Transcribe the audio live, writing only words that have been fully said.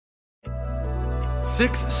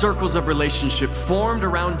6 circles of relationship formed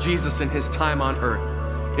around Jesus in his time on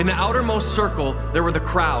earth. In the outermost circle, there were the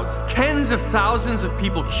crowds, tens of thousands of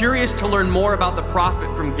people curious to learn more about the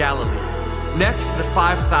prophet from Galilee. Next, the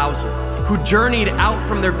 5,000, who journeyed out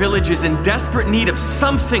from their villages in desperate need of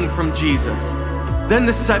something from Jesus. Then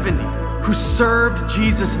the 70, who served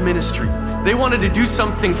Jesus' ministry. They wanted to do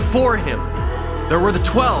something for him. There were the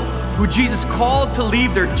 12, who Jesus called to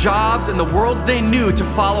leave their jobs and the worlds they knew to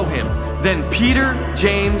follow him. Then Peter,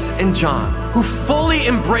 James, and John, who fully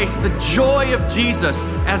embraced the joy of Jesus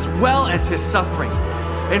as well as his sufferings.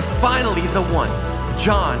 And finally, the one,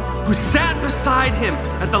 John, who sat beside him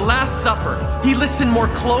at the Last Supper. He listened more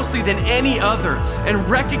closely than any other and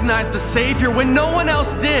recognized the Savior when no one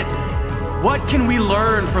else did. What can we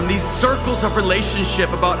learn from these circles of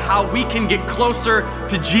relationship about how we can get closer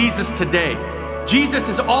to Jesus today? Jesus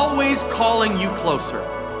is always calling you closer.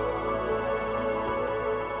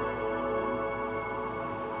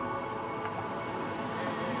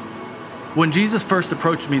 When Jesus first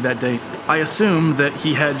approached me that day, I assumed that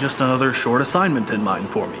he had just another short assignment in mind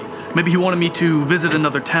for me. Maybe he wanted me to visit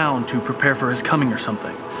another town to prepare for his coming or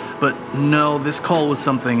something. But no, this call was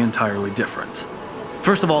something entirely different.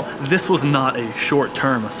 First of all, this was not a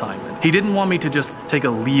short-term assignment. He didn't want me to just take a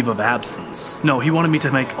leave of absence. No, he wanted me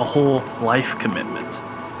to make a whole life commitment.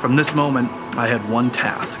 From this moment, I had one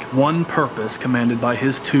task, one purpose commanded by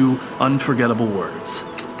his 2 unforgettable words: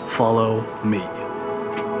 follow me.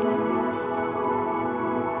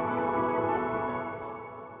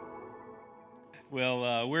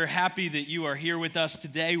 Well, we're happy that you are here with us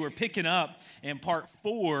today. We're picking up in part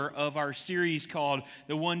 4 of our series called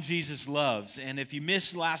The One Jesus Loves. And if you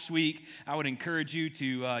missed last week, I would encourage you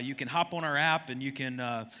to, you can hop on our app and you can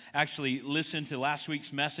actually listen to last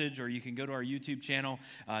week's message, or you can go to our YouTube channel.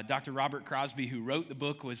 Dr. Robert Crosby, who wrote the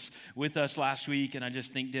book, was with us last week, and I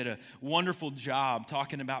just think did a wonderful job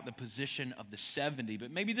talking about the position of the 70.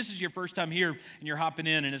 But maybe this is your first time here and you're hopping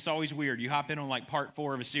in, and it's always weird. You hop in on like part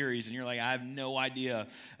 4 of a series and you're like, I have no idea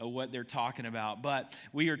what they're talking about. But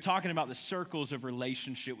we are talking about the circles of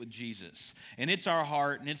relationship with Jesus. And it's our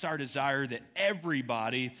heart and it's our desire that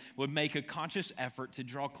everybody would make a conscious effort to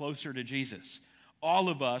draw closer to Jesus. All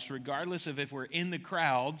of us, regardless of if we're in the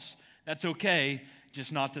crowds, that's okay,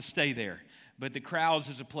 just not to stay there. But the crowds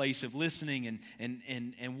is a place of listening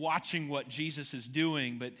and watching what Jesus is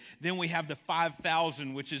doing. But then we have the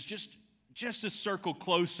 5,000, which is just a circle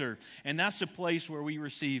closer, and that's a place where we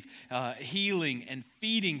receive healing and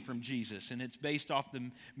feeding from Jesus, and it's based off the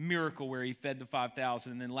miracle where he fed the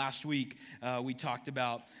 5,000. And then last week we talked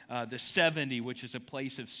about the 70, which is a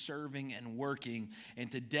place of serving and working,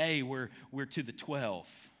 and today we're to the 12,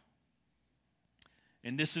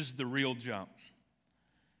 and this is the real jump.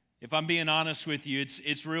 If I'm being honest with you,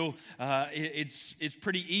 it's real. It's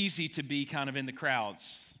pretty easy to be kind of in the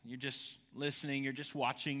crowds. You're just listening, you're just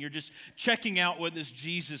watching, you're just checking out what this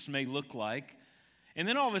Jesus may look like. And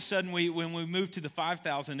then all of a sudden, when we move to the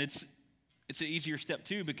 5,000, it's an easier step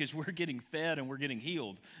too, because we're getting fed and we're getting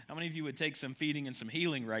healed. How many of you would take some feeding and some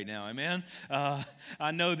healing right now? Amen?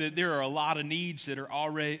 I know that there are a lot of needs that are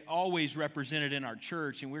always represented in our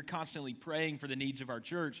church, and we're constantly praying for the needs of our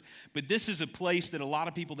church. But this is a place that a lot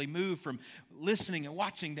of people, they move from listening and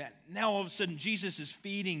watching that. Now all of a sudden, Jesus is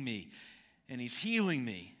feeding me and he's healing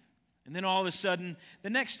me. And then all of a sudden, the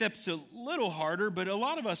next step's a little harder, but a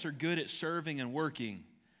lot of us are good at serving and working.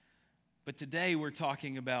 But today we're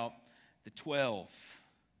talking about the 12,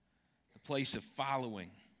 the place of following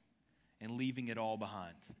and leaving it all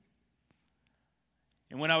behind.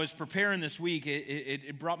 And when I was preparing this week,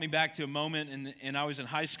 it brought me back to a moment, and I was in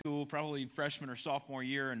high school, probably freshman or sophomore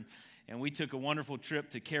year, and we took a wonderful trip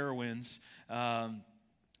to Carowinds,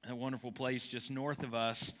 a wonderful place just north of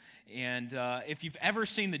us. And if you've ever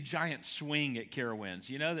seen the giant swing at Carowinds,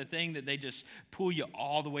 you know, the thing that they just pull you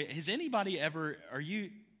all the way. Has anybody ever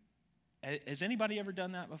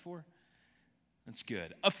done that before? That's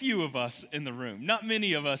good. A few of us in the room, not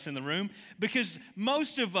many of us in the room, because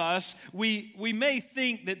most of us, we may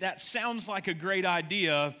think that sounds like a great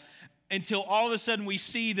idea until all of a sudden we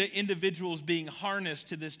see the individuals being harnessed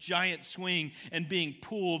to this giant swing and being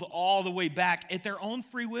pulled all the way back at their own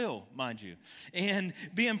free will, mind you, and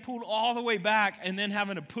being pulled all the way back and then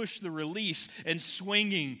having to push the release and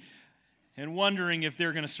swinging and wondering if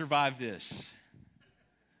they're going to survive this.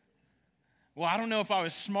 Well, I don't know if I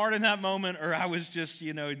was smart in that moment or I was just,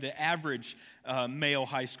 the average male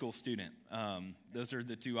high school student. Those are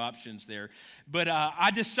the two options there. But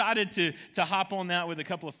I decided to hop on that with a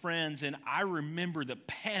couple of friends, and I remember the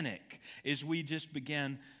panic as we just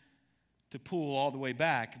began to pull all the way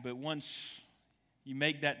back. But once you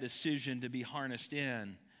make that decision to be harnessed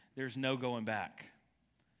in, there's no going back.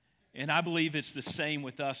 And I believe it's the same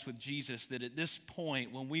with us with Jesus, that at this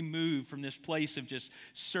point, when we move from this place of just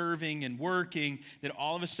serving and working, that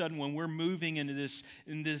all of a sudden when we're moving into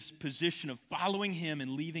this position of following him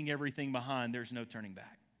and leaving everything behind, there's no turning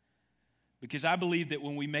back. Because I believe that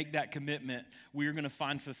when we make that commitment, we are going to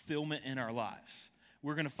find fulfillment in our lives.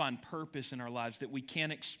 We're going to find purpose in our lives that we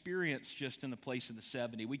can't experience just in the place of the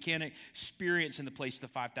 70. We can't experience in the place of the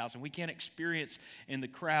 5,000. We can't experience in the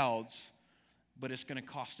crowds, but it's going to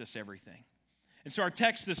cost us everything. And so our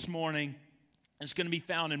text this morning is going to be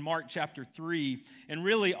found in Mark chapter 3. And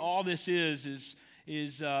really all this is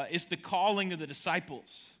it's the calling of the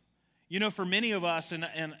disciples. You know, for many of us,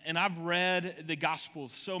 and I've read the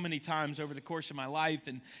Gospels so many times over the course of my life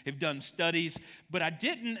and have done studies, but I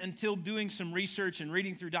didn't, until doing some research and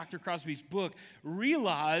reading through Dr. Crosby's book,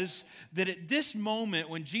 realize that at this moment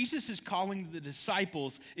when Jesus is calling the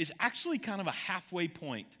disciples is actually kind of a halfway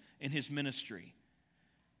point in his ministry.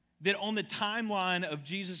 That on the timeline of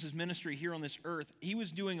Jesus' ministry here on this earth, he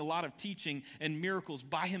was doing a lot of teaching and miracles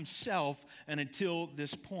by himself and until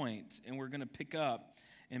this point. And we're going to pick up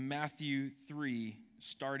in Matthew 3,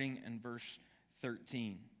 starting in verse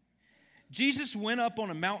 13. Jesus went up on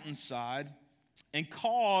a mountainside and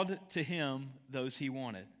called to him those he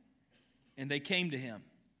wanted, and they came to him.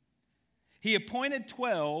 He appointed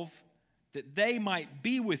 12 that they might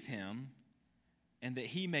be with him and that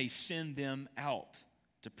he may send them out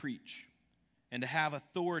to preach and to have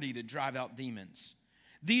authority to drive out demons.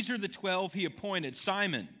 These are the 12 he appointed: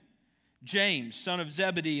 Simon, James, son of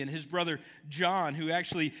Zebedee, and his brother John, who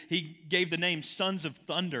actually he gave the name Sons of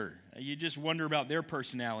Thunder. You just wonder about their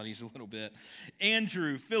personalities a little bit.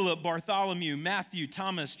 Andrew, Philip, Bartholomew, Matthew,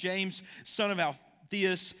 Thomas, James, son of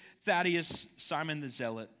Alphaeus, Thaddeus, Simon the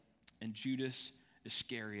Zealot, and Judas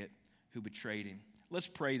Iscariot, who betrayed him. Let's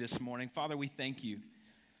pray this morning. Father, we thank you.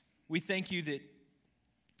 We thank you that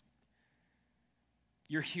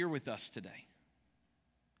you're here with us today.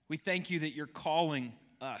 We thank you that you're calling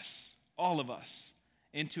us, all of us,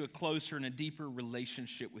 into a closer and a deeper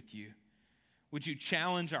relationship with you. Would you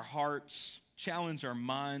challenge our hearts, challenge our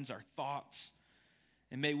minds, our thoughts,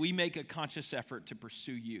 and may we make a conscious effort to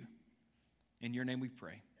pursue you. In your name we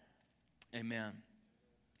pray. Amen.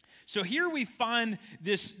 So here we find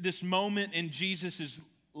this moment in Jesus'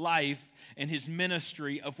 life and his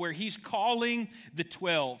ministry of where he's calling the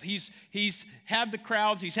 12. He's had the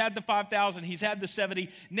crowds, he's had the 5,000, he's had the 70.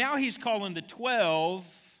 Now he's calling the 12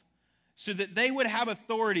 so that they would have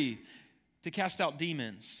authority to cast out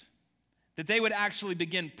demons, that they would actually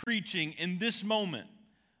begin preaching in this moment.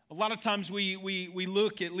 A lot of times we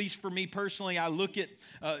look, at least for me personally, I look at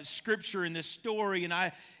Scripture in this story, and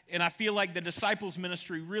I feel like the disciples'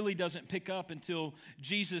 ministry really doesn't pick up until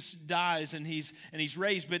Jesus dies and he's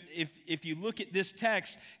raised. But if you look at this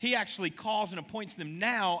text, he actually calls and appoints them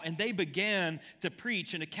now, and they began to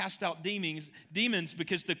preach and to cast out demons,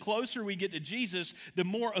 because the closer we get to Jesus, the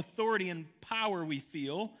more authority and power we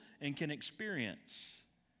feel and can experience.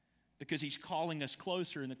 Because he's calling us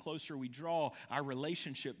closer, and the closer we draw, our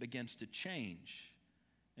relationship begins to change,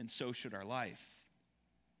 and so should our life.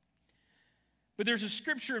 But there's a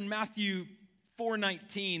scripture in Matthew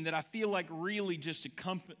 4:19 that I feel like really just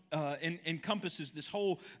encompasses this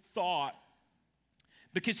whole thought.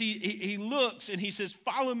 Because he looks and he says,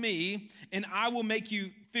 "Follow me, and I will make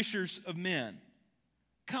you fishers of men."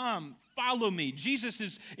 Come, follow me. Jesus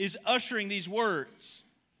is ushering these words.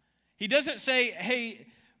 He doesn't say, "Hey,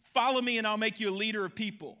 follow me and I'll make you a leader of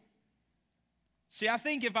people." See, I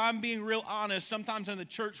think if I'm being real honest, sometimes in the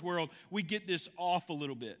church world, we get this off a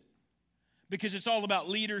little bit. Because it's all about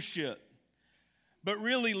leadership. But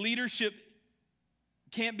really, leadership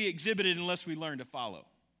can't be exhibited unless we learn to follow.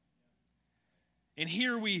 And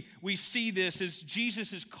here we see this as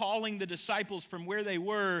Jesus is calling the disciples from where they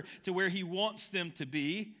were to where he wants them to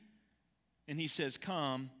be. And he says,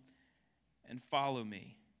 "Come and follow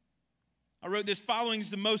me." I wrote this: following is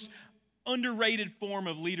the most underrated form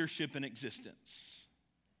of leadership in existence.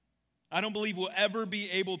 I don't believe we'll ever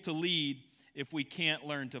be able to lead if we can't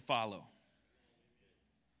learn to follow.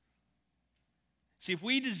 See, if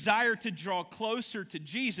we desire to draw closer to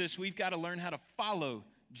Jesus, we've got to learn how to follow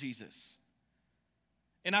Jesus.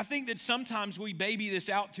 And I think that sometimes we baby this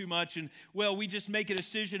out too much and, well, we just make a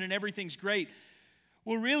decision and everything's great.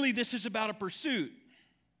 Well, really, this is about a pursuit.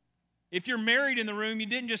 If you're married in the room, you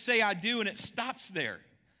didn't just say "I do" and it stops there.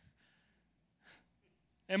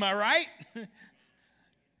 Am I right?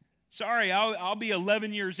 Sorry, I'll be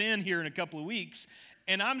 11 years in here in a couple of weeks,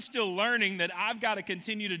 and I'm still learning that I've got to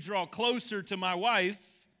continue to draw closer to my wife,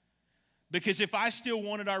 because if I still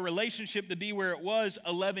wanted our relationship to be where it was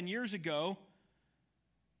 11 years ago,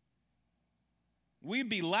 we'd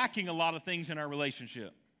be lacking a lot of things in our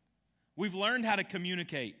relationship. We've learned how to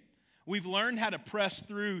communicate. We've learned how to press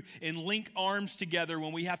through and link arms together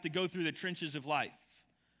when we have to go through the trenches of life.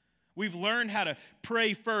 We've learned how to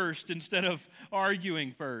pray first instead of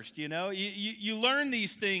arguing first, you know? You learn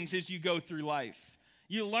these things as you go through life.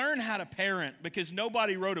 You learn how to parent because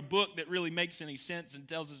nobody wrote a book that really makes any sense and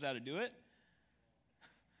tells us how to do it.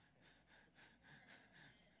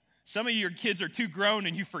 Some of your kids are too grown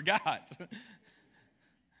and you forgot.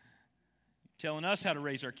 Telling us how to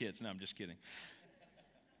raise our kids. No, I'm just kidding.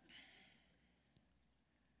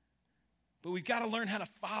 But we've got to learn how to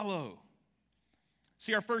follow.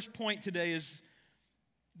 See, our first point today is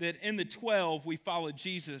that in the 12, we followed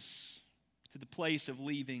Jesus to the place of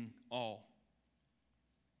leaving all.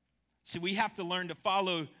 See, we have to learn to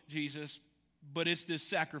follow Jesus, but it's this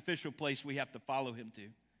sacrificial place we have to follow him to.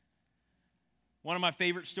 One of my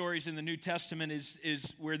favorite stories in the New Testament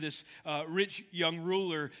is where this rich young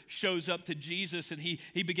ruler shows up to Jesus and he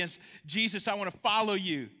begins, Jesus, I want to follow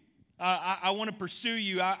you. I want to pursue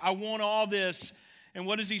you. I want all this. And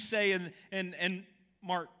what does he say in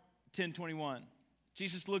Mark 10:21?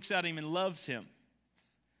 Jesus looks at him and loves him.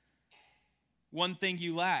 One thing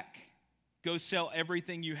you lack. Go sell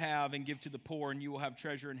everything you have and give to the poor, and you will have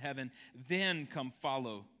treasure in heaven. Then come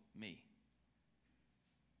follow me.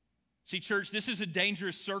 See, church, this is a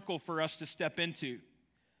dangerous circle for us to step into.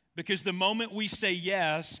 Because the moment we say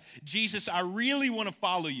yes, Jesus, I really want to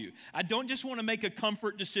follow you. I don't just want to make a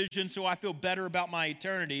comfort decision so I feel better about my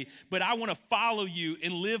eternity, but I want to follow you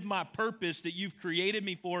and live my purpose that you've created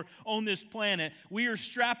me for on this planet. We are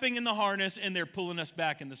strapping in the harness and they're pulling us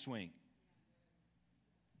back in the swing.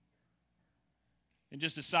 And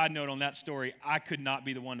just a side note on that story, I could not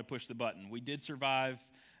be the one to push the button. We did survive,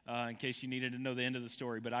 in case you needed to know the end of the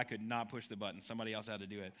story, but I could not push the button. Somebody else had to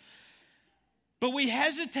do it. But we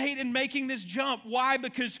hesitate in making this jump. Why?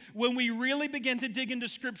 Because when we really begin to dig into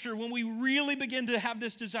Scripture, when we really begin to have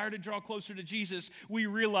this desire to draw closer to Jesus, we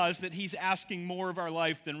realize that he's asking more of our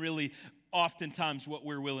life than really oftentimes what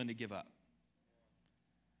we're willing to give up.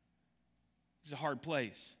 It's a hard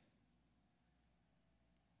place.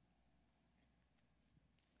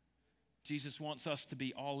 Jesus wants us to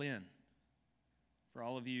be all in. For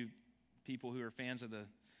all of you people who are fans of the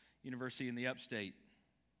university in the upstate,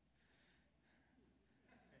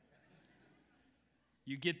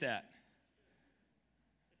 you get that.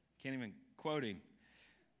 Can't even quote him.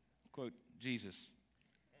 Quote Jesus.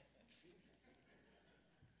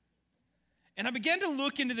 And I began to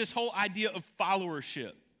look into this whole idea of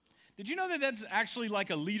followership. Did you know that that's actually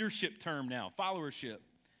like a leadership term now, followership?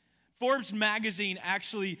 Forbes magazine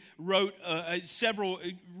actually wrote several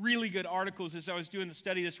really good articles as I was doing the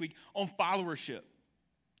study this week on followership.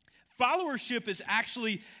 Followership is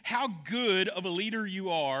actually how good of a leader you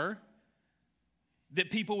are that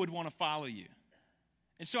people would want to follow you.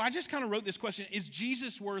 And so I just kind of wrote this question, is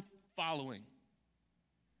Jesus worth following?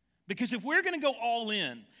 Because if we're going to go all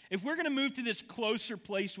in, if we're going to move to this closer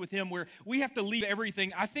place with him where we have to leave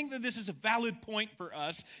everything, I think that this is a valid point for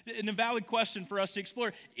us and a valid question for us to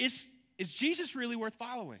explore. Is Jesus really worth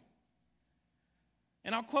following?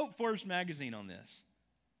 And I'll quote Forbes magazine on this.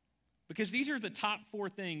 Because these are the top 4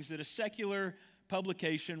 things that a secular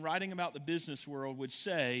publication writing about the business world would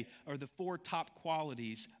say are the 4 top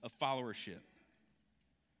qualities of followership.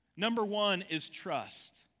 Number 1 is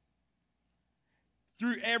trust.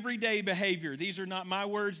 Through everyday behavior, these are not my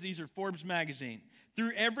words, these are Forbes magazine.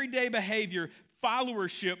 Through everyday behavior,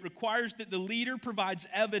 followership requires that the leader provides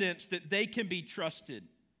evidence that they can be trusted,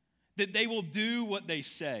 that they will do what they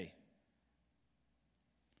say.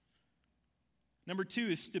 Number 2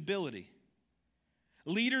 is stability.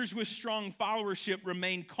 Leaders with strong followership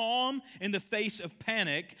remain calm in the face of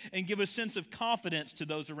panic and give a sense of confidence to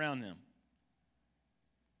those around them.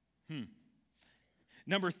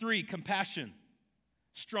 Number 3, compassion.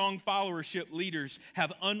 Strong followership leaders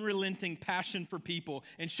have unrelenting passion for people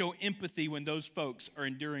and show empathy when those folks are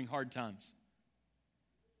enduring hard times.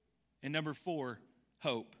 And number 4,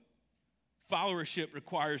 hope. Followership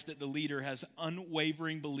requires that the leader has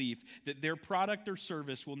unwavering belief that their product or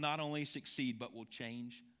service will not only succeed, but will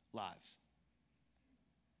change lives.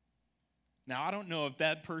 Now, I don't know if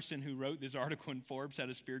that person who wrote this article in Forbes had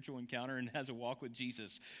a spiritual encounter and has a walk with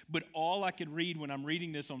Jesus, but all I could read when I'm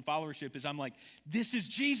reading this on followership is I'm like, this is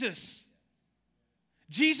Jesus.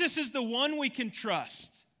 Jesus is the one we can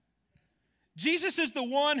trust. Jesus is the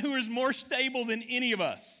one who is more stable than any of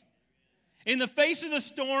us. In the face of the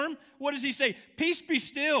storm, what does he say? Peace, be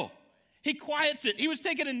still. He quiets it. He was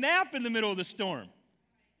taking a nap in the middle of the storm.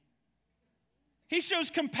 He shows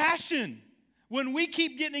compassion. When we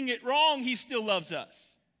keep getting it wrong, he still loves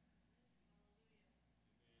us.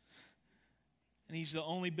 And he's the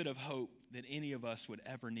only bit of hope that any of us would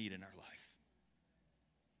ever need in our life.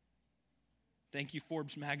 Thank you,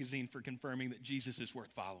 Forbes magazine, for confirming that Jesus is worth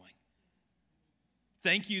following.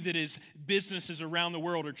 Thank you that as businesses around the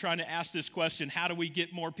world are trying to ask this question, how do we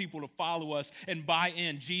get more people to follow us and buy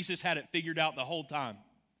in? Jesus had it figured out the whole time.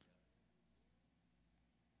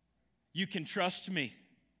 You can trust me.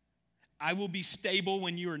 I will be stable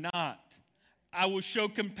when you are not. I will show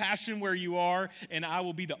compassion where you are, and I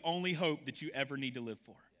will be the only hope that you ever need to live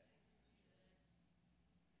for.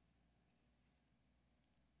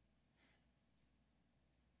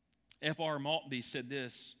 F.R. Maltby said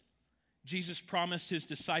this: Jesus promised his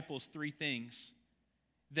disciples three things.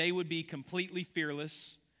 They would be completely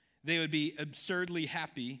fearless, they would be absurdly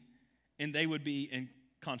happy, and they would be in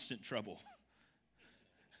constant trouble.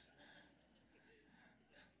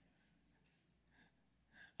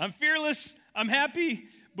 I'm fearless, I'm happy,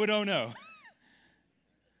 but oh no.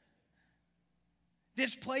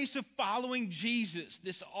 This place of following Jesus,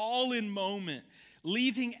 this all-in moment,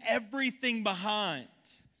 leaving everything behind,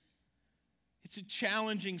 it's a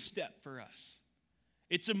challenging step for us.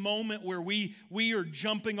 It's a moment where we are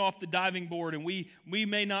jumping off the diving board, and we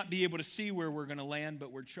may not be able to see where we're going to land,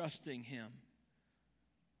 but we're trusting him.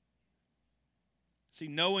 See,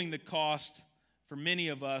 knowing the cost for many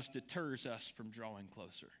of us deters us from drawing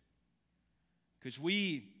closer. Because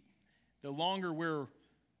the longer we're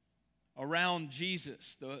around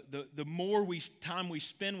Jesus, the more time we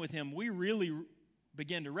spend with him, we really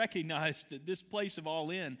begin to recognize that this place of all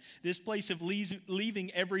in, this place of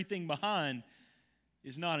leaving everything behind,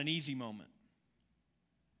 is not an easy moment.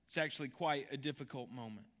 It's actually quite a difficult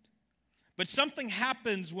moment. But something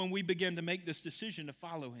happens when we begin to make this decision to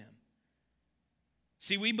follow him.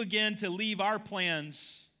 See, we begin to leave our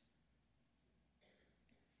plans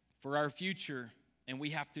for our future, and we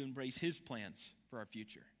have to embrace his plans for our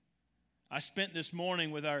future. I spent this morning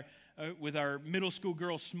with our middle school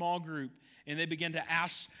girls small group, and they began to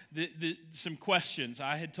ask some questions.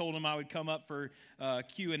 I had told them I would come up for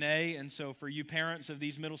Q&A, and so for you parents of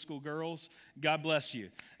these middle school girls, God bless you.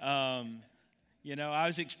 I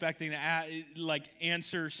was expecting to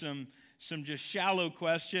answer some just shallow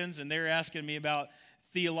questions, and they're asking me about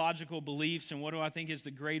theological beliefs and what do I think is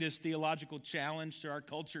the greatest theological challenge to our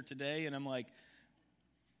culture today, and I'm like,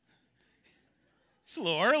 it's a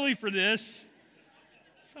little early for this.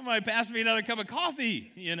 Somebody pass me another cup of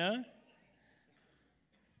coffee,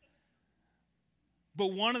 But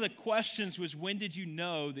one of the questions was, when did you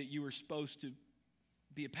know that you were supposed to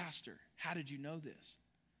be a pastor? How did you know this?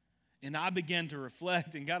 And I began to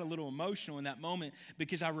reflect and got a little emotional in that moment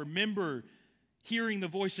because I remember hearing the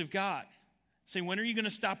voice of God saying, when are you going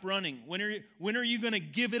to stop running? When are you going to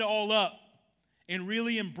give it all up and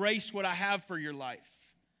really embrace what I have for your life?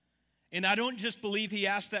 And I don't just believe he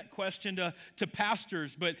asked that question to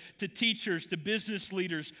pastors, but to teachers, to business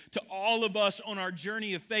leaders, to all of us on our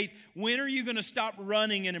journey of faith. When are you going to stop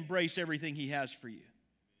running and embrace everything he has for you?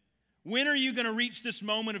 When are you going to reach this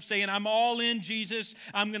moment of saying, I'm all in, Jesus.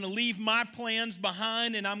 I'm going to leave my plans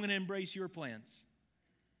behind and I'm going to embrace your plans?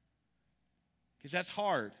 Because that's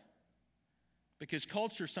hard. Because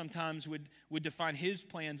culture sometimes would define his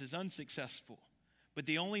plans as unsuccessful. But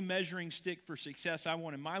the only measuring stick for success I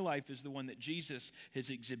want in my life is the one that Jesus has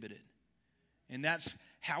exhibited. And that's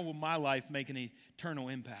how will my life make an eternal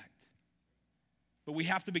impact. But we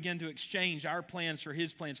have to begin to exchange our plans for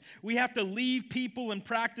his plans. We have to leave people and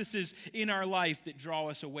practices in our life that draw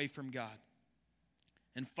us away from God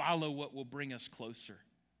and follow what will bring us closer.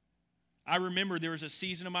 I remember there was a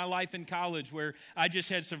season of my life in college where I just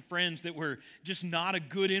had some friends that were just not a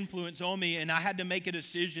good influence on me, and I had to make a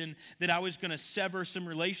decision that I was going to sever some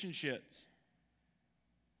relationships.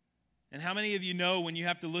 And how many of you know when you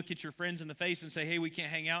have to look at your friends in the face and say, hey, we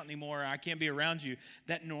can't hang out anymore, I can't be around you,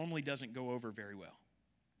 that normally doesn't go over very well.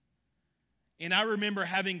 And I remember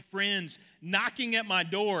having friends knocking at my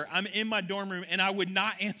door. I'm in my dorm room, and I would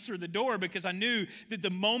not answer the door because I knew that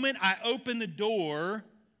the moment I opened the door,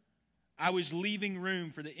 I was leaving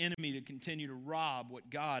room for the enemy to continue to rob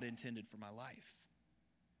what God intended for my life.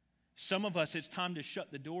 Some of us, it's time to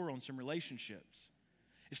shut the door on some relationships.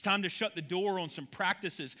 It's time to shut the door on some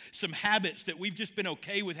practices, some habits that we've just been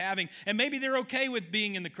okay with having. And maybe they're okay with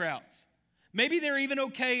being in the crowds. Maybe they're even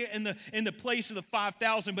okay in the place of the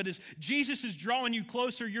 5,000. But as Jesus is drawing you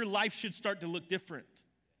closer, your life should start to look different.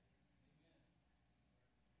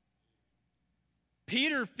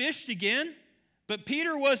 Peter fished again. But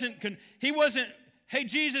Peter wasn't, hey,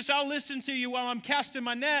 Jesus, I'll listen to you while I'm casting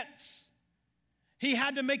my nets. He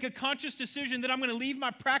had to make a conscious decision that I'm going to leave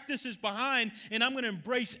my practices behind and I'm going to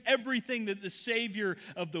embrace everything that the Savior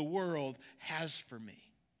of the world has for me.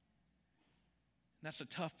 that's a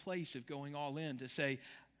tough place of going all in, to say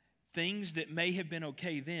things that may have been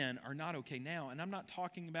okay then are not okay now. And I'm not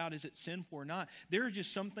talking about is it sinful or not. There are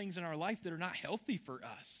just some things in our life that are not healthy for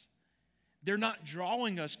us. They're not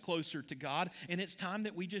drawing us closer to God, and it's time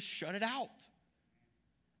that we just shut it out.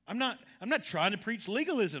 I'm not trying to preach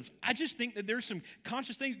legalisms. I just think that there's some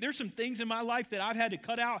conscious things. There's some things in my life that I've had to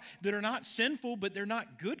cut out that are not sinful, but they're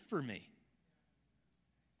not good for me.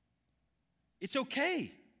 It's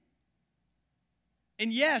okay.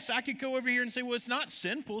 And yes, I could go over here and say, well, it's not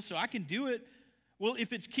sinful, so I can do it. Well,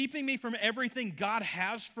 if it's keeping me from everything God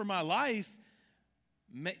has for my life,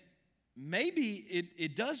 maybe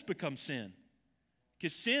it does become sin.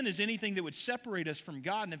 Because sin is anything that would separate us from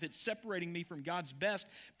God. And if it's separating me from God's best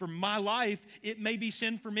for my life, it may be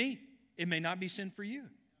sin for me. It may not be sin for you.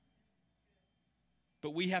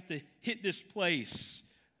 But we have to hit this place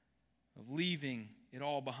of leaving it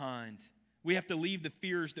all behind. We have to leave the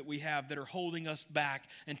fears that we have that are holding us back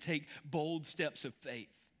and take bold steps of faith.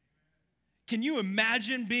 Can you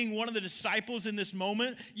imagine being one of the disciples in this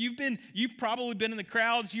moment? You've probably been in the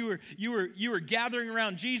crowds. You were gathering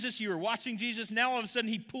around Jesus. You were watching Jesus. Now all of a sudden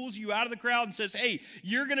he pulls you out of the crowd and says, hey,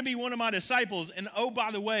 you're going to be one of my disciples. And oh,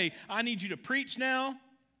 by the way, I need you to preach now,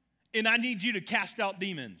 and I need you to cast out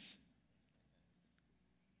demons.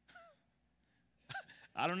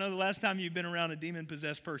 I don't know the last time you've been around a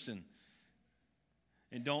demon-possessed person.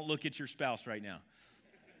 And don't look at your spouse right now.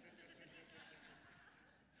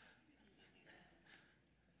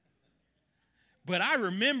 But I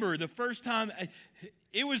remember the first time,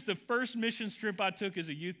 it was the first mission trip I took as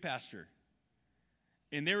a youth pastor.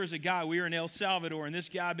 And there was a guy, we were in El Salvador, and this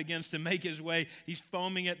guy begins to make his way. He's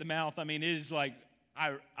foaming at the mouth. I mean, it is like,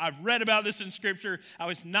 I've read about this in Scripture. I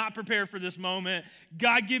was not prepared for this moment.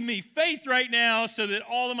 God, give me faith right now so that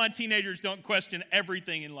all of my teenagers don't question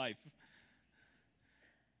everything in life.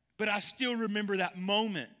 But I still remember that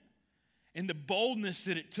moment and the boldness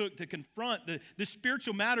that it took to confront the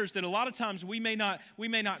spiritual matters that a lot of times we may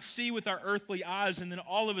not see with our earthly eyes, and then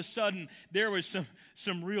all of a sudden there was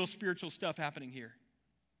some real spiritual stuff happening here.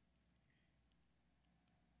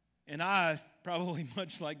 And I, probably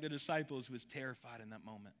much like the disciples, was terrified in that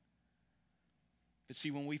moment. But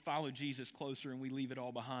see, when we follow Jesus closer and we leave it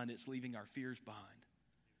all behind, it's leaving our fears behind.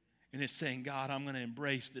 And it's saying, God, I'm going to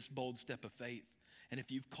embrace this bold step of faith. And if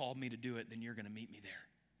you've called me to do it, then you're going to meet me there.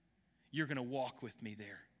 You're going to walk with me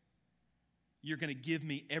there. You're going to give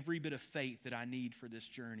me every bit of faith that I need for this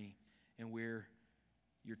journey and where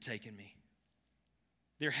you're taking me.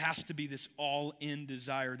 There has to be this all-in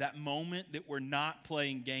desire, that moment that we're not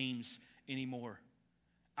playing games anymore.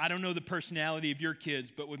 I don't know the personality of your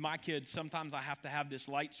kids, but with my kids, sometimes I have to have this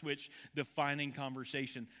light switch defining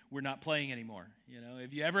conversation. We're not playing anymore. You know,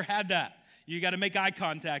 have you ever had that? You got to make eye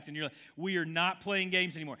contact, and you're like, we are not playing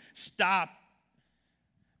games anymore. Stop.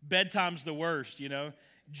 Bedtime's the worst, you know.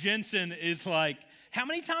 Jensen is like, how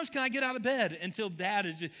many times can I get out of bed until Dad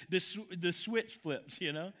is the switch flips,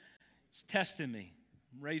 you know? It's testing me.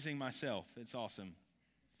 I'm raising myself. It's awesome.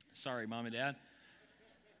 Sorry, Mom and Dad.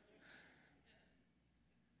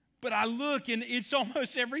 But I look, and it's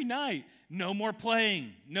almost every night. No more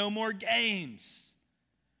playing. No more games.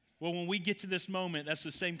 Well, when we get to this moment, that's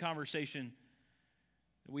the same conversation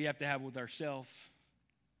that we have to have with ourselves,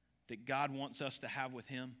 that God wants us to have with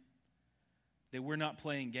Him, that we're not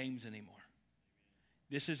playing games anymore.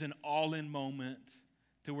 This is an all-in moment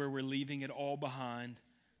to where we're leaving it all behind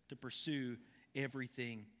to pursue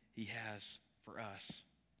everything He has for us.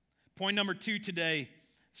 Point number 2 today,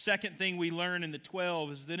 second thing we learn in the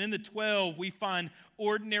 12 is that in the 12 we find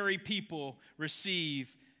ordinary people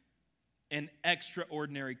receive an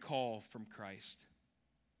extraordinary call from Christ.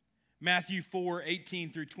 Matthew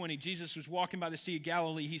 4:18-20. Jesus was walking by the Sea of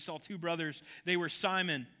Galilee. He saw two brothers. They were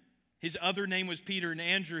Simon. His other name was Peter, and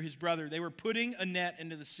Andrew, his brother. They were putting a net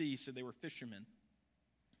into the sea, so they were fishermen.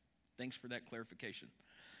 Thanks for that clarification.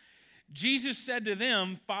 Jesus said to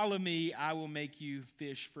them, "Follow me, I will make you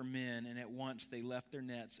fish for men." And at once they left their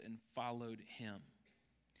nets and followed him.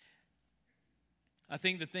 I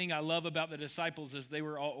think the thing I love about the disciples is they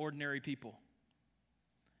were all ordinary people.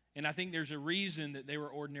 And I think there's a reason that they were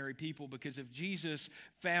ordinary people, because if Jesus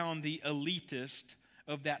found the elitist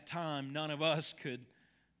of that time, none of us could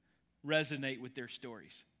resonate with their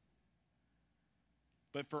stories.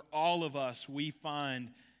 But for all of us, we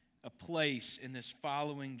find a place in this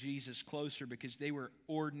following Jesus closer because they were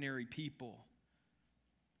ordinary people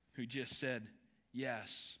who just said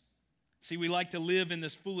yes. See, we like to live in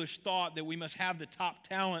this foolish thought that we must have the top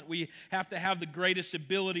talent. We have to have the greatest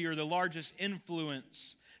ability or the largest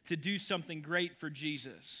influence to do something great for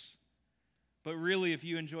Jesus. But really, if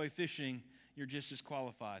you enjoy fishing, you're just as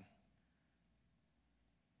qualified.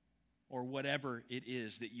 or whatever it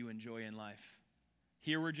is that you enjoy in life.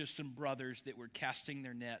 Here were just some brothers that were casting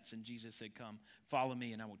their nets, and Jesus said, come, follow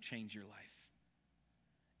me, and I will change your life.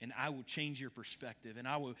 And I will change your perspective, and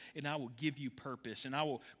I will give you purpose, and I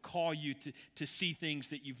will call you to see things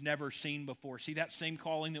that you've never seen before. See, that same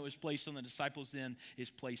calling that was placed on the disciples then is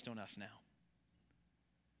placed on us now.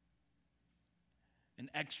 An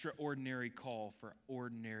extraordinary call for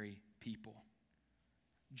ordinary people.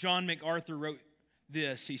 John MacArthur wrote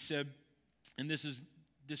this. He said, and this is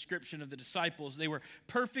description of the disciples, they were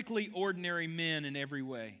perfectly ordinary men in every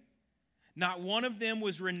way. Not one of them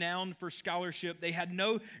was renowned for scholarship. They had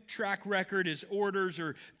no track record as orators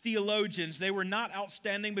or theologians. They were not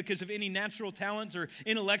outstanding because of any natural talents or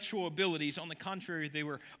intellectual abilities. On the contrary, they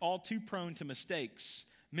were all too prone to mistakes,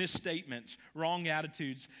 misstatements, wrong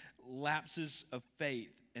attitudes, lapses of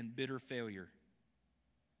faith, and bitter failure.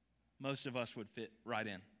 Most of us would fit right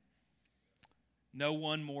in. No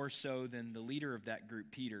one more so than the leader of that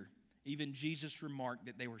group, Peter. Even Jesus remarked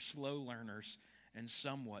that they were slow learners and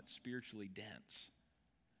somewhat spiritually dense.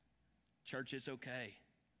 Church, it's okay.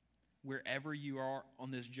 Wherever you are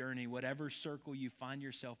on this journey, whatever circle you find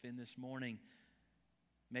yourself in this morning,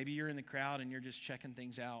 maybe you're in the crowd and you're just checking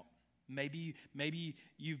things out. Maybe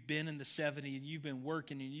you've been in the 70 and you've been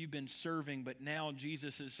working and you've been serving, but now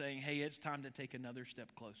Jesus is saying, hey, it's time to take another step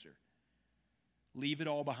closer. Leave it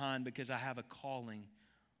all behind because I have a calling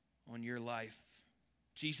on your life.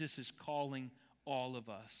 Jesus is calling all of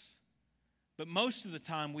us. But most of the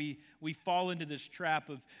time, we fall into this trap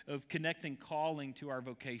of connecting calling to our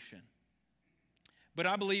vocation. But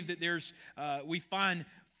I believe that we find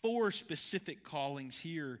 4 specific callings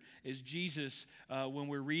here as Jesus, when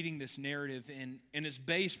we're reading this narrative, and it's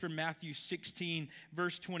based from Matthew 16,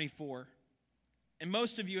 verse 24. And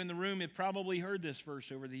most of you in the room have probably heard this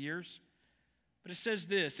verse over the years. But it says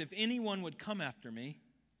this, if anyone would come after me,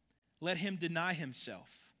 let him deny himself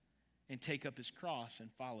and take up his cross and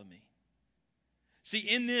follow me. See,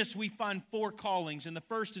 in this, we find 4 callings, and the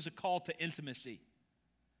first is a call to intimacy.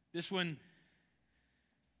 This one,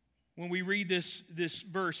 when we read this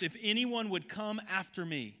verse, if anyone would come after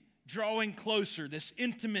me, drawing closer, this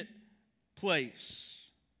intimate place.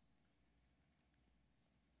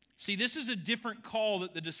 See, this is a different call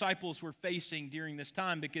that the disciples were facing during this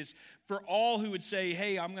time, because for all who would say,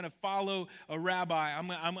 hey, I'm going to follow a rabbi,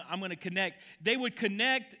 I'm going to connect, they would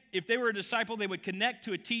connect, if they were a disciple, they would connect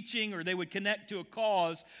to a teaching or they would connect to a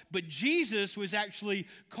cause, but Jesus was actually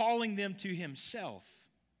calling them to himself,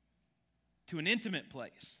 to an intimate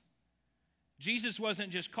place. Jesus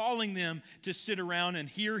wasn't just calling them to sit around and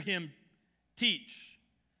hear him teach.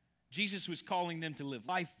 Jesus was calling them to live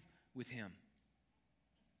life with him,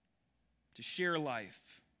 to share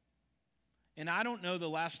life. And I don't know the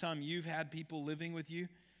last time you've had people living with you,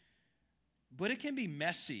 but it can be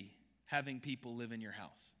messy having people live in your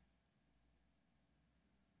house.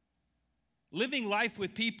 Living life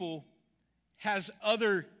with people has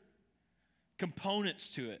other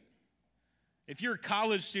components to it. If you're a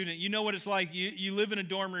college student, you know what it's like. You live in a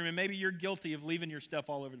dorm room and maybe you're guilty of leaving your stuff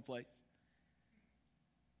all over the place.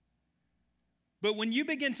 But when you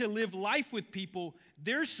begin to live life with people,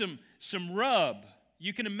 there's some rub.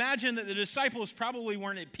 You can imagine that the disciples probably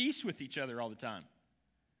weren't at peace with each other all the time.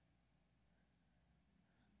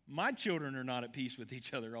 My children are not at peace with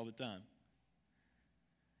each other all the time.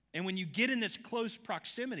 And when you get in this close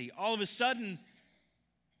proximity, all of a sudden,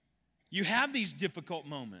 you have these difficult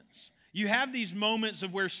moments. You have these moments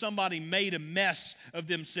of where somebody made a mess of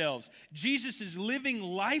themselves. Jesus is living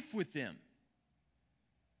life with them.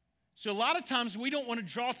 So a lot of times we don't want to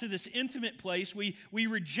draw to this intimate place. We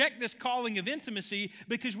reject this calling of intimacy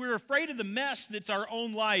because we're afraid of the mess that's our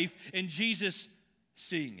own life and Jesus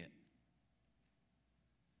seeing it.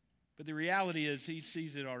 But the reality is he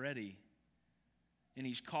sees it already. And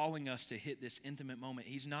he's calling us to hit this intimate moment.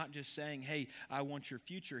 He's not just saying, hey, I want your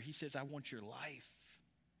future. He says, I want your life.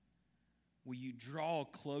 Will you draw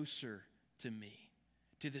closer to me,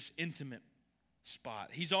 to this intimate spot?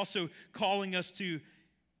 He's also calling us to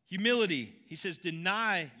humility. He says,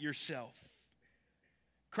 deny yourself.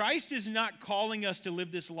 Christ is not calling us to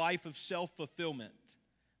live this life of self-fulfillment,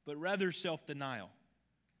 but rather self-denial.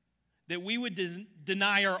 That we would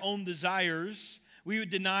deny our own desires, we would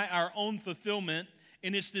deny our own fulfillment,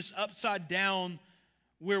 and it's this upside down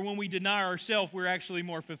where when we deny ourselves, we're actually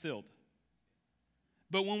more fulfilled.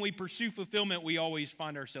 But when we pursue fulfillment, we always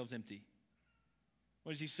find ourselves empty.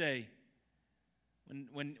 What does he say?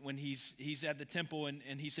 When he's at the temple and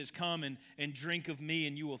he says, come and drink of me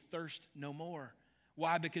and you will thirst no more.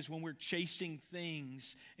 Why? Because when we're chasing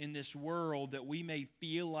things in this world that we may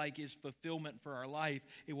feel like is fulfillment for our life,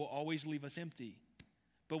 it will always leave us empty.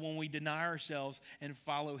 But when we deny ourselves and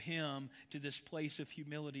follow him to this place of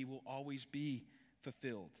humility, we'll always be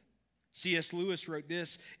fulfilled. C.S. Lewis wrote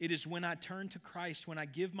this: "It is when I turn to Christ, when I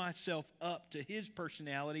give myself up to his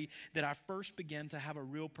personality, that I first begin to have a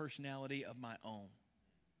real personality of my own."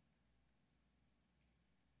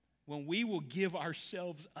 When we will give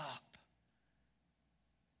ourselves up,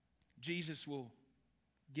 Jesus will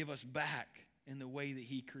give us back in the way that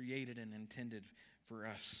he created and intended for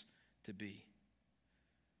us to be.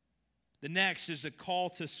 The next is a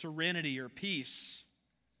call to serenity or peace.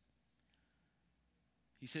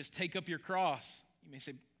 He says, take up your cross. You may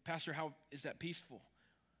say, Pastor, how is that peaceful?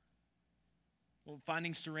 Well,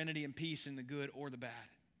 finding serenity and peace in the good or the bad.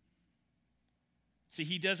 See,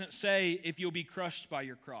 he doesn't say if you'll be crushed by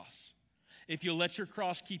your cross, if you'll let your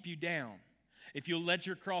cross keep you down, if you'll let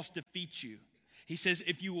your cross defeat you. He says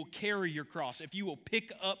if you will carry your cross, if you will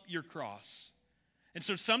pick up your cross. And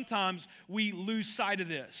so sometimes we lose sight of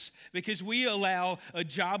this because we allow a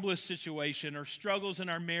jobless situation or struggles in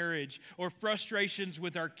our marriage or frustrations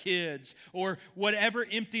with our kids or whatever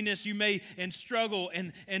emptiness you may and struggle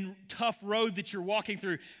and tough road that you're walking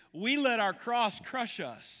through. We let our cross crush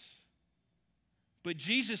us. But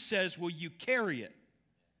Jesus says, will you carry it?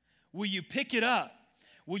 Will you pick it up?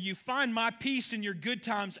 Will you find my peace in your good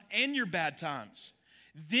times and your bad times?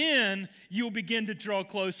 Then you'll begin to draw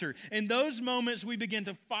closer. In those moments, we begin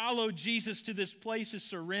to follow Jesus to this place of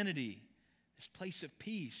serenity, this place of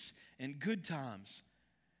peace in good times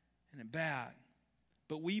and in bad.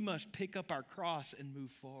 But we must pick up our cross and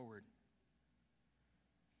move forward.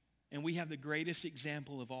 And we have the greatest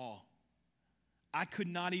example of all. I could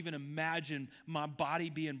not even imagine my body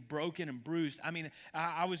being broken and bruised. I mean,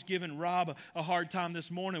 I was giving Rob a hard time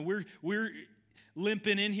this morning. We're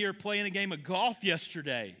limping in here playing a game of golf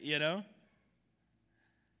yesterday, you know.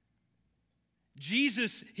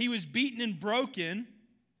 Jesus, he was beaten and broken,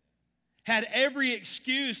 had every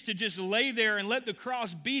excuse to just lay there and let the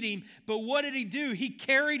cross beat him. But what did he do? He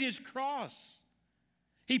carried his cross.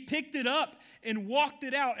 He picked it up and walked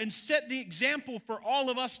it out and set the example for all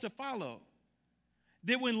of us to follow.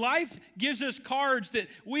 That when life gives us cards that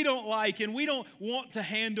we don't like and we don't want to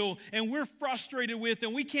handle and we're frustrated with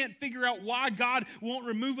and we can't figure out why God won't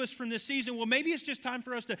remove us from this season, well, maybe it's just time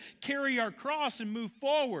for us to carry our cross and move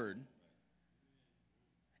forward.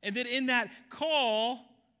 And that in that call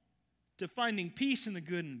to finding peace in the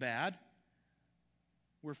good and bad,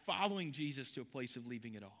 we're following Jesus to a place of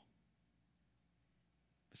leaving it all.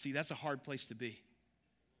 But see, that's a hard place to be.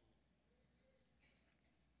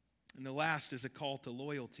 And the last is a call to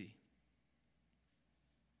loyalty.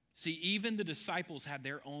 See, even the disciples had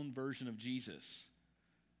their own version of Jesus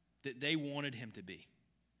that they wanted him to be.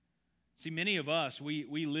 See, many of us,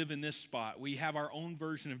 we live in this spot. We have our own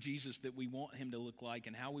version of Jesus that we want him to look like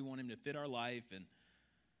and how we want him to fit our life.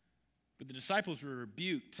 But the disciples were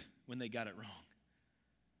rebuked when they got it wrong.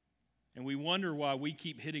 And we wonder why we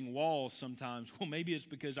keep hitting walls sometimes. Well, maybe it's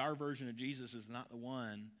because our version of Jesus is not the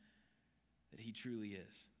one that he truly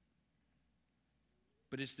is.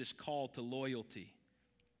 But it's this call to loyalty.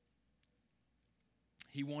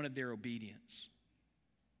 He wanted their obedience.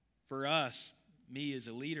 For us, me as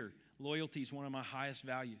a leader, loyalty is one of my highest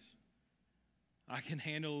values. I can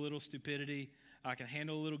handle a little stupidity. I can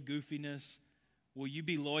handle a little goofiness. Will you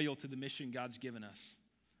be loyal to the mission God's given us?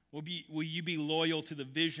 Will you be loyal to the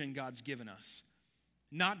vision God's given us?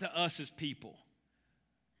 Not to us as people,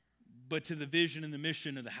 but to the vision and the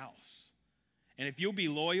mission of the house. And if you'll be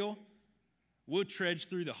loyal, we'll trudge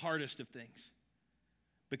through the hardest of things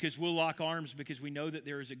because we'll lock arms because we know that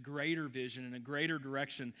there is a greater vision and a greater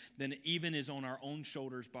direction than even is on our own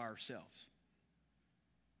shoulders by ourselves.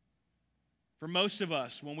 For most of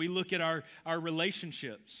us, when we look at our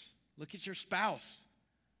relationships, look at your spouse.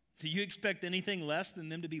 Do you expect anything less than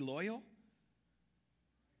them to be loyal?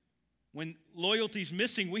 When loyalty's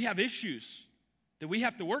missing, we have issues that we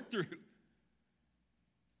have to work through.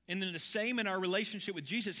 And then the same in our relationship with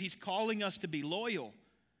Jesus. He's calling us to be loyal,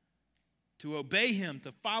 to obey him,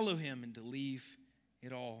 to follow him, and to leave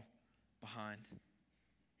it all behind.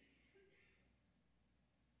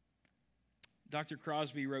 Dr.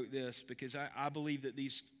 Crosby wrote this because I believe that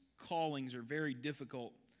these callings are very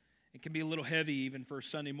difficult. It can be a little heavy even for a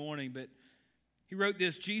Sunday morning, but he wrote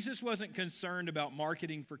this: Jesus wasn't concerned about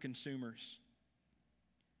marketing for consumers.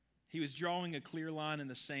 He was drawing a clear line in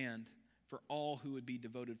the sand for all who would be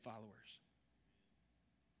devoted followers.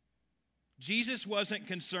 Jesus wasn't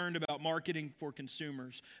concerned about marketing for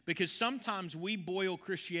consumers because sometimes we boil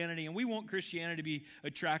Christianity and we want Christianity to be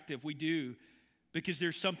attractive. We do, because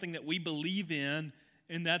there's something that we believe in,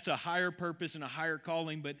 and that's a higher purpose and a higher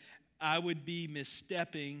calling. But I would be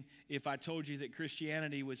misstepping if I told you that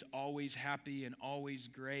Christianity was always happy and always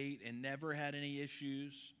great and never had any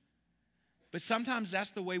issues. But sometimes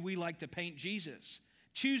that's the way we like to paint Jesus.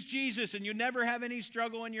 Choose Jesus and you'll never have any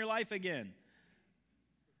struggle in your life again.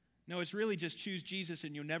 No, it's really just choose Jesus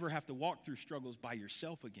and you'll never have to walk through struggles by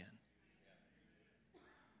yourself again.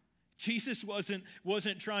 Jesus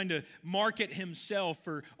wasn't trying to market himself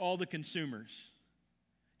for all the consumers.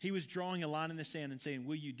 He was drawing a line in the sand and saying,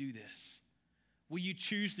 will you do this? Will you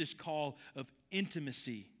choose this call of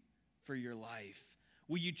intimacy for your life?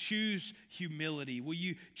 Will you choose humility? Will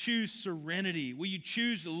you choose serenity? Will you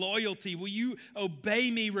choose loyalty? Will you obey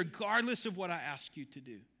me regardless of what I ask you to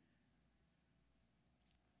do?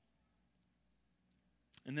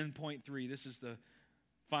 And then point 3, this is the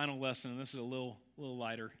final lesson, and this is a little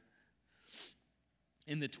lighter.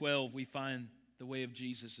 In the 12, we find the way of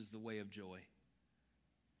Jesus is the way of joy.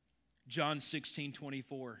 John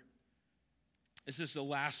 16:24. This is the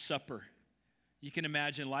Last Supper. You can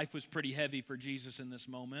imagine life was pretty heavy for Jesus in this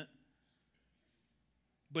moment.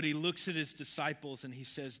 But he looks at his disciples and he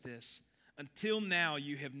says this, until now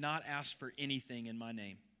you have not asked for anything in my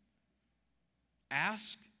name.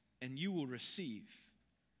 Ask and you will receive,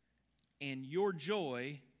 and your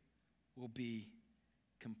joy will be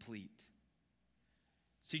complete.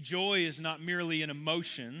 See, joy is not merely an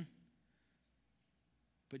emotion,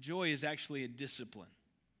 but joy is actually a discipline.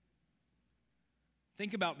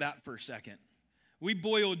 Think about that for a second. We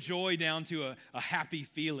boil joy down to a happy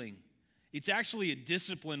feeling. It's actually a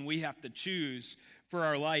discipline we have to choose for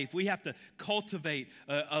our life. We have to cultivate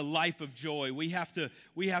a life of joy. We have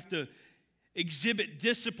to exhibit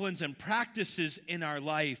disciplines and practices in our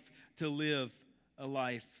life to live a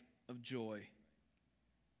life of joy.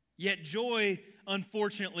 Yet joy,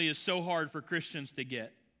 unfortunately, is so hard for Christians to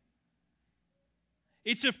get.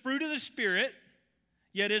 It's a fruit of the Spirit,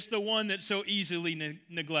 yet it's the one that's so easily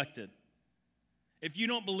neglected. If you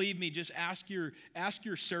don't believe me, just ask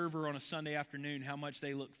your server on a Sunday afternoon how much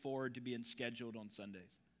they look forward to being scheduled on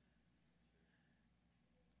Sundays.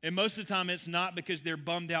 And most of the time, it's not because they're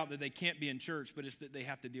bummed out that they can't be in church, but it's that they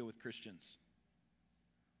have to deal with Christians.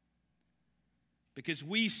 Because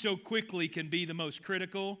we so quickly can be the most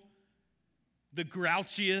critical, the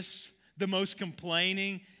grouchiest, the most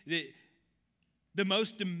complaining, the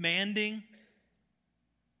most demanding.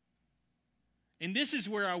 And this is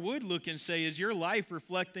where I would look and say, is your life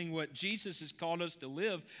reflecting what Jesus has called us to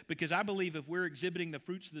live? Because I believe if we're exhibiting the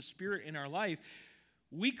fruits of the Spirit in our life,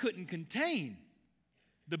 we couldn't contain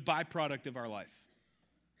the byproduct of our life.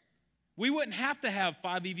 We wouldn't have to have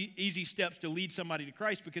 5 easy steps to lead somebody to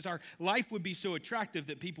Christ because our life would be so attractive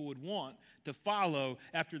that people would want to follow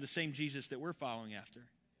after the same Jesus that we're following after.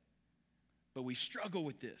 But we struggle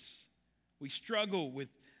with this. We struggle with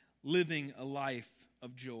living a life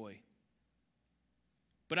of joy.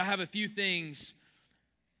 But I have a few things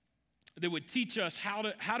that would teach us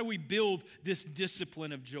how do we build this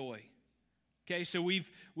discipline of joy. Okay, so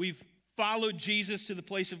we've followed Jesus to the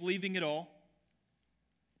place of leaving it all.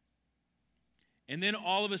 And then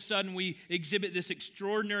all of a sudden we exhibit this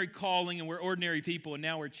extraordinary calling and we're ordinary people and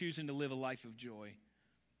now we're choosing to live a life of joy.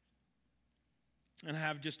 And I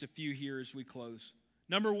have just a few here as we close.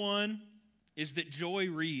 Number 1 is that joy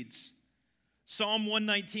reads. Psalm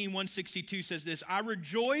 119, 162 says this, I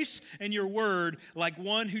rejoice in your word like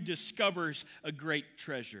one who discovers a great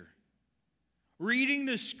treasure. Reading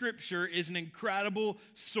the scripture is an incredible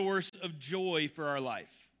source of joy for our life.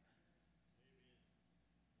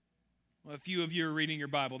 Well, a few of you are reading your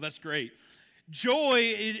Bible. That's great.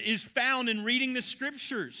 Joy is found in reading the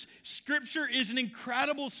scriptures. Scripture is an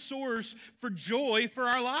incredible source for joy for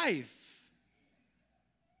our life.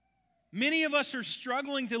 Many of us are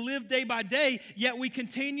struggling to live day by day, yet we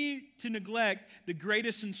continue to neglect the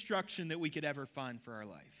greatest instruction that we could ever find for our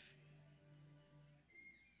life.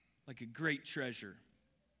 Like a great treasure.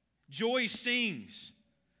 Joy sings.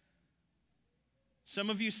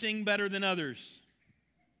 Some of you sing better than others.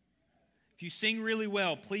 If you sing really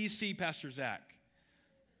well, please see Pastor Zach.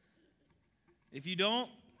 If you don't,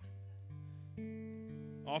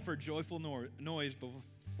 offer joyful noise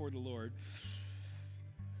before the Lord.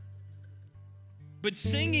 But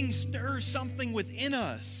singing stirs something within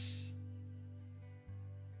us.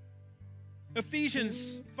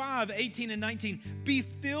 Ephesians 5, 18 and 19. Be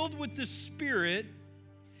filled with the Spirit.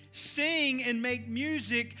 Sing and make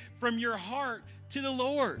music from your heart to the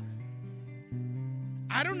Lord.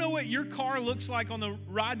 I don't know what your car looks like on the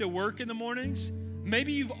ride to work in the mornings.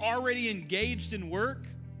 Maybe you've already engaged in work.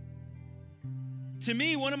 To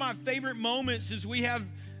me, one of my favorite moments is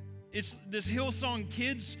it's this Hillsong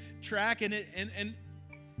Kids track, and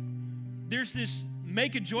there's this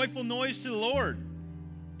make a joyful noise to the Lord.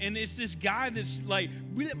 And it's this guy that's like,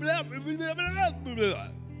 blah, blah, blah, blah, blah, blah.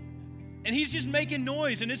 And he's just making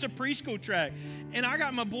noise, and it's a preschool track. And I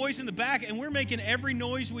got my boys in the back, and we're making every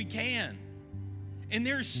noise we can. And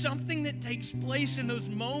there's something that takes place in those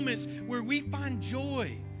moments where we find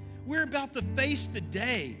joy. We're about to face the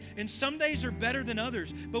day, and some days are better than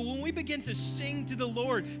others. But when we begin to sing to the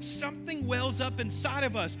Lord, something wells up inside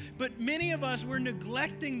of us. But many of us, we're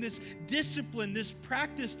neglecting this discipline, this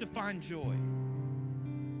practice to find joy.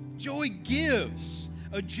 Joy gives.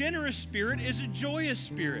 A generous spirit is a joyous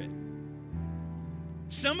spirit.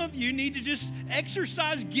 Some of you need to just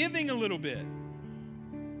exercise giving a little bit.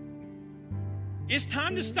 It's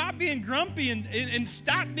time to stop being grumpy and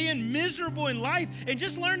stop being miserable in life and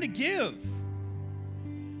just learn to give.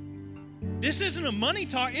 This isn't a money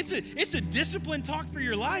talk. It's a discipline talk for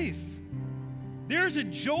your life. There's a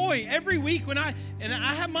joy every week when I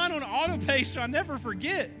have mine on auto pay so I never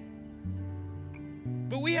forget.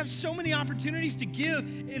 But we have so many opportunities to give,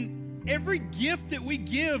 and every gift that we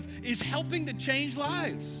give is helping to change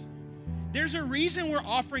lives. There's a reason we're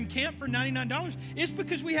offering camp for $99. It's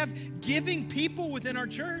because we have giving people within our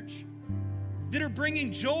church that are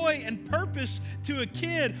bringing joy and purpose to a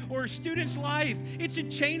kid or a student's life. It's a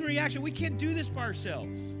chain reaction. We can't do this by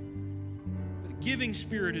ourselves. But a giving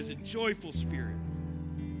spirit is a joyful spirit.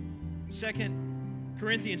 2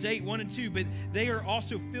 Corinthians 8, 1 and 2, but they are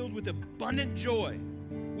also filled with abundant joy,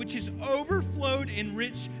 which is overflowed in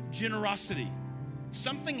rich generosity.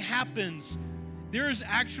 Something happens. There is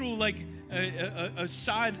actual a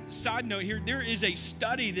side note here. There is a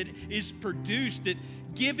study that is produced that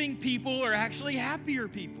giving people are actually happier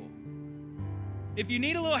people. If you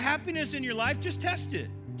need a little happiness in your life, just test it.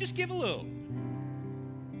 Just give a little.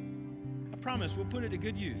 I promise we'll put it to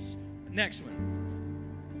good use. Next one.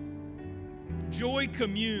 Joy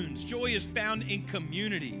communes. Joy is found in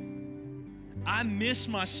community. I miss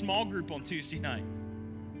my small group on Tuesday night.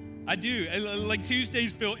 I do. Like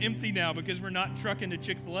Tuesdays feel empty now because we're not trucking to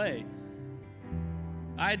Chick-fil-A.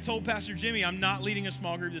 I had told Pastor Jimmy I'm not leading a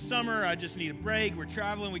small group this summer. I just need a break. We're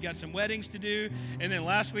traveling. We got some weddings to do. And then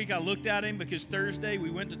last week I looked at him because Thursday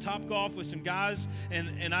we went to Topgolf with some guys,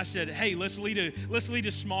 and I said, hey, let's lead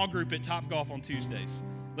a small group at Topgolf on Tuesdays.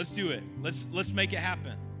 Let's do it. Let's make it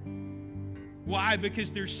happen. Why?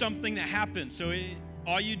 Because there's something that happens. So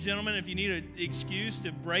all you gentlemen, if you need an excuse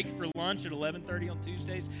to break for lunch at 11:30 on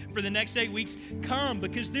Tuesdays for the next 8 weeks, come,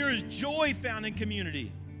 because there is joy found in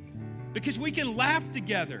community. Because we can laugh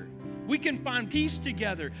together. We can find peace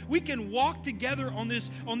together. We can walk together on this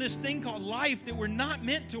thing called life that we're not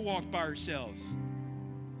meant to walk by ourselves.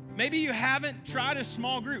 Maybe you haven't tried a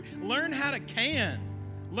small group. Learn how to can.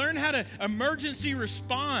 Learn how to emergency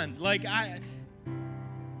respond.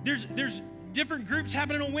 There's different groups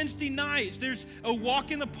happening on Wednesday nights. There's a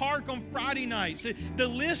walk in the park on Friday nights. The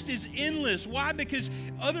list is endless. Why? Because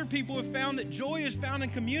other people have found that joy is found in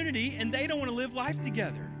community, and they don't want to live life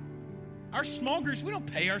together. Our small groups, we don't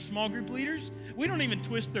pay our small group leaders. We don't even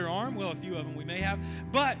twist their arm. Well, a few of them we may have.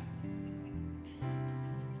 But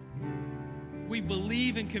we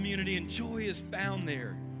believe in community, and joy is found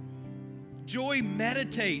there. Joy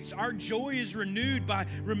meditates. Our joy is renewed by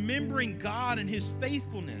remembering God and His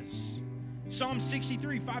faithfulness. Psalm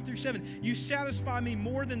 63, 5 through 7. You satisfy me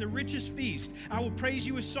more than the richest feast. I will praise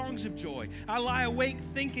you with songs of joy. I lie awake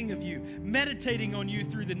thinking of you, meditating on you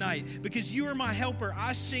through the night. Because you are my helper,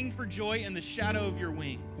 I sing for joy in the shadow of your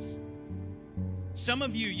wings. Some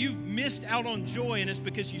of you, you've missed out on joy, and it's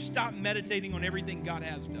because you stopped meditating on everything God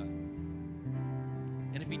has done.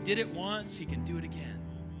 And if He did it once, He can do it again.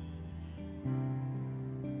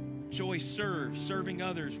 Joy serves. Serving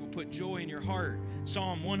others will put joy in your heart.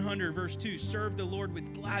 Psalm 100, verse 2, serve the Lord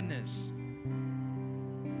with gladness.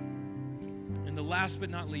 And the last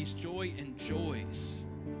but not least, joy enjoys.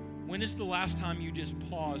 When is the last time you just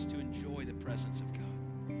paused to enjoy the presence of God?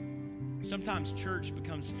 Sometimes church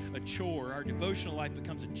becomes a chore. Our devotional life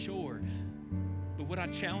becomes a chore. But what I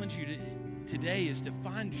challenge you today is to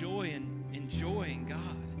find joy in enjoying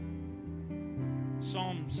God.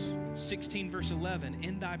 Psalms 16, verse 11,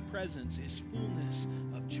 in thy presence is fullness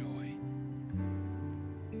of joy.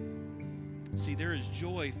 See, there is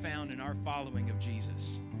joy found in our following of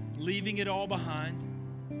Jesus. Leaving it all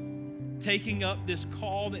behind, taking up this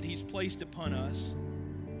call that He's placed upon us.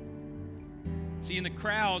 See, in the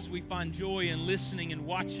crowds, we find joy in listening and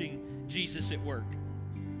watching Jesus at work.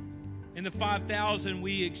 In the 5,000,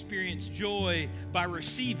 we experience joy by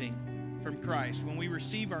receiving from Christ. When we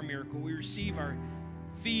receive our miracle, we receive our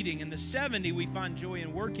feeding. In the 70, we find joy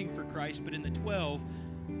in working for Christ, but in the 12,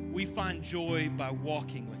 we find joy by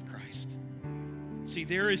walking with Christ. See,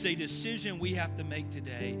 there is a decision we have to make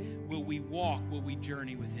today. Will we walk? Will we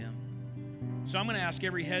journey with him? So I'm going to ask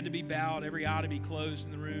every head to be bowed, every eye to be closed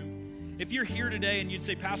in the room. If you're here today and you'd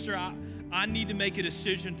say, Pastor, I need to make a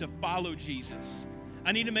decision to follow Jesus.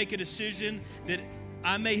 I need to make a decision that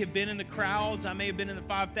I may have been in the crowds, I may have been in the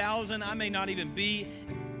 5,000, I may not even be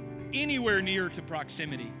anywhere near to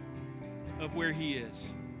proximity of where he is.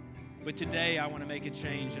 But today I want to make a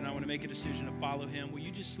change and I want to make a decision to follow him. Will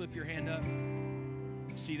you just slip your hand up?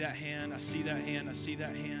 See that hand? I see that hand. I see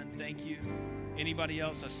that hand. Thank you. Anybody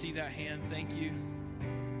else? I see that hand. Thank you.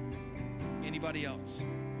 Anybody else?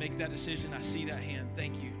 Make that decision. I see that hand.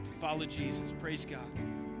 Thank you. To follow Jesus. Praise God.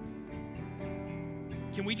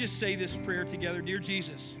 Can we just say this prayer together? Dear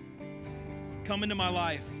Jesus, come into my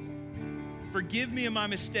life. Forgive me of my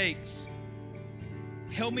mistakes.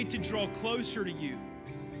 Help me to draw closer to you.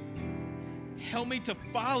 Help me to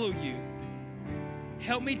follow you.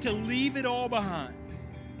 Help me to leave it all behind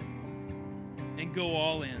and go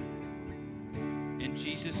all in. In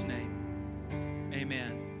Jesus' name,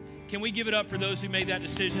 amen. Can we give it up for those who made that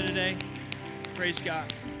decision today? Praise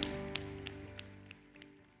God.